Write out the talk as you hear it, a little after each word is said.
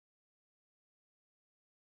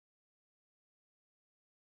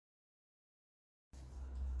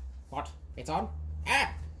What? It's on?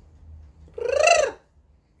 Ah!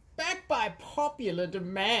 Back by popular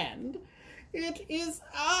demand, it is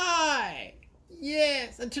I!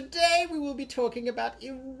 Yes, and today we will be talking about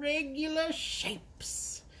irregular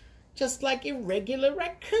shapes. Just like irregular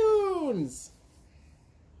raccoons.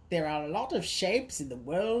 There are a lot of shapes in the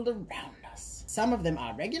world around us. Some of them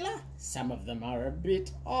are regular, some of them are a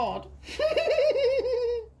bit odd.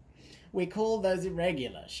 We call those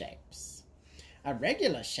irregular shapes. A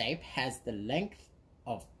regular shape has the length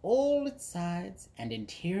of all its sides and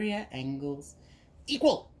interior angles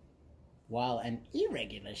equal, while an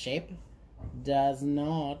irregular shape does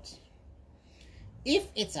not. If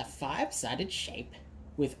it's a five-sided shape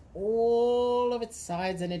with all of its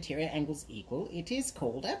sides and interior angles equal, it is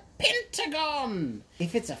called a pentagon.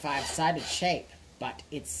 If it's a five-sided shape, but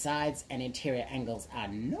its sides and interior angles are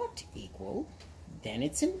not equal, then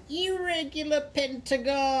it's an irregular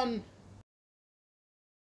pentagon.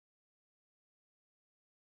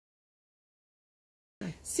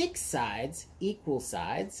 Six sides, equal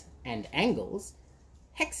sides and angles,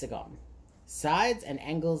 hexagon. Sides and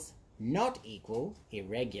angles not equal,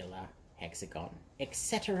 irregular hexagon,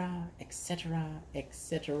 etc., etc.,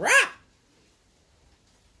 etc.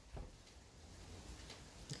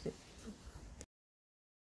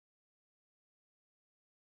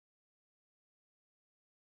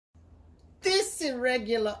 This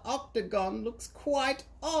irregular octagon looks quite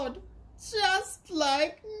odd, just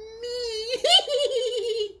like me.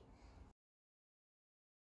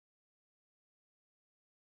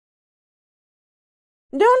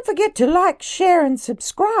 Don't forget to like, share and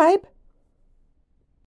subscribe.